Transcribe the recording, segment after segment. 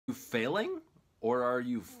failing or are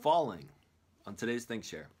you falling? On today's Think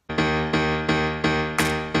Share.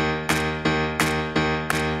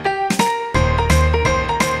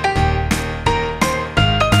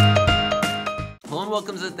 Hello and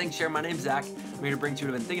welcome to the Think Share. My name's Zach. I'm here to bring to you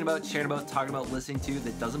what I've been thinking about, sharing about, talking about, listening to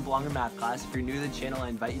that doesn't belong in math class. If you're new to the channel, I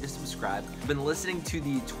invite you to subscribe. I've been listening to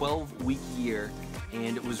the 12-week year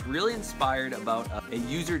and it was really inspired about a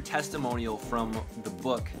user testimonial from the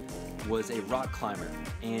book. Was a rock climber,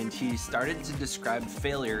 and he started to describe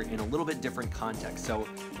failure in a little bit different context. So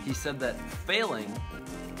he said that failing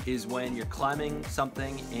is when you're climbing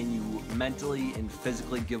something and you mentally and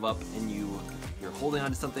physically give up and you're holding on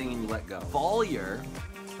to something and you let go. Failure,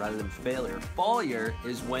 rather than failure, failure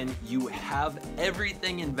is when you have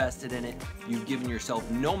everything invested in it, you've given yourself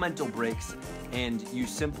no mental breaks, and you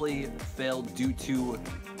simply failed due to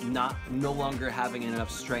no longer having enough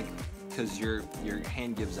strength because your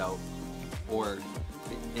hand gives out,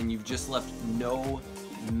 and you've just left no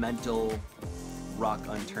mental rock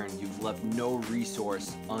unturned. You've left no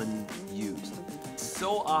resource unused.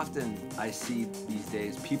 So often I see these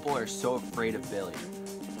days people are so afraid of failure,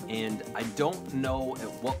 and I don't know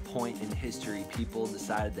at what point in history people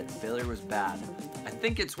decided that failure was bad. I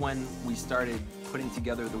think it's when we started putting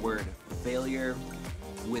together the word failure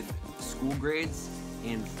with school grades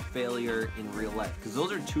and failure in real life, because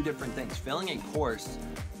those are two different things. Failing a course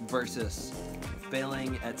versus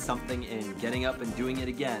failing at something and getting up and doing it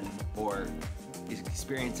again, or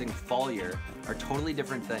experiencing failure, are totally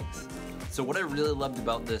different things. So what I really loved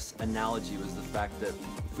about this analogy was the fact that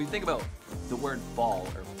if we think about the word fall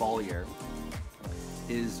or failure,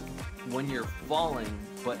 is when you're falling,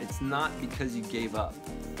 but it's not because you gave up.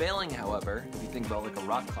 Failing, however, if you think about like a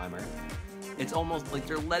rock climber, it's almost like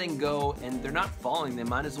they're letting go and they're not falling, they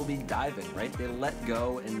might as well be diving, right? They let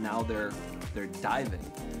go and now they're diving,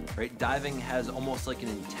 right? Diving has almost like an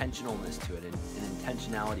intentionalness to it, an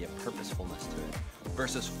intentionality, a purposefulness to it,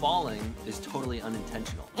 versus falling is totally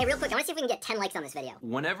unintentional. Hey, real quick, I want to see if we can get 10 likes on this video.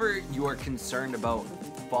 Whenever you are concerned about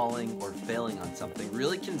falling or failing on something,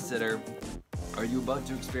 really consider, are you about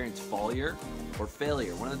to experience failure or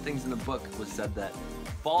failure? One of the things in the book was said that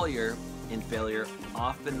failure and failure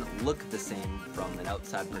often look the same from an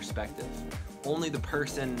outside perspective. Only the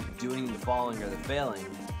person doing the falling or the failing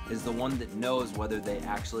is the one that knows whether they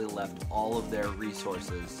actually left all of their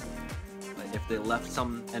resources, if they left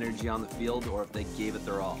some energy on the field or if they gave it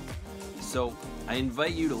their all. So I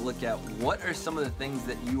invite you to look at what are some of the things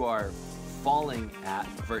that you are falling at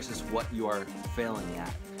versus what you are failing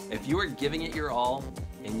at. If you are giving it your all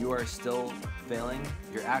and you are still failing,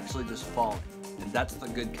 you're actually just falling, and that's the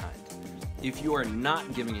good kind. If you are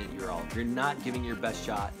not giving it your all, you're not giving your best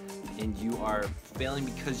shot, and you are failing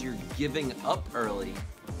because you're giving up early,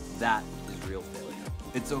 that is real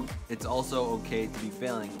failure. It's also okay to be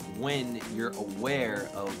failing when you're aware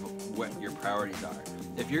of what your priorities are.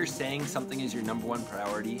 If you're saying something is your number one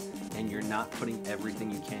priority and you're not putting everything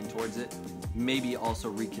you can towards it, maybe also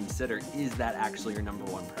reconsider, is that actually your number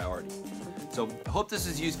one priority? So I hope this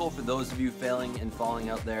is useful for those of you failing and falling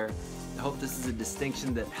out there. I hope this is a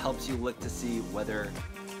distinction that helps you look to see whether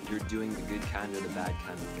you're doing the good kind or the bad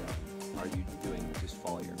kind of failing. Are you doing just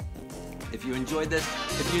failure? If you enjoyed this,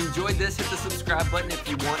 hit the subscribe button. If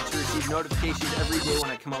you want to receive notifications every day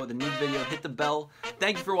when I come out with a new video, hit the bell.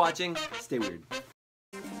 Thank you for watching. Stay weird.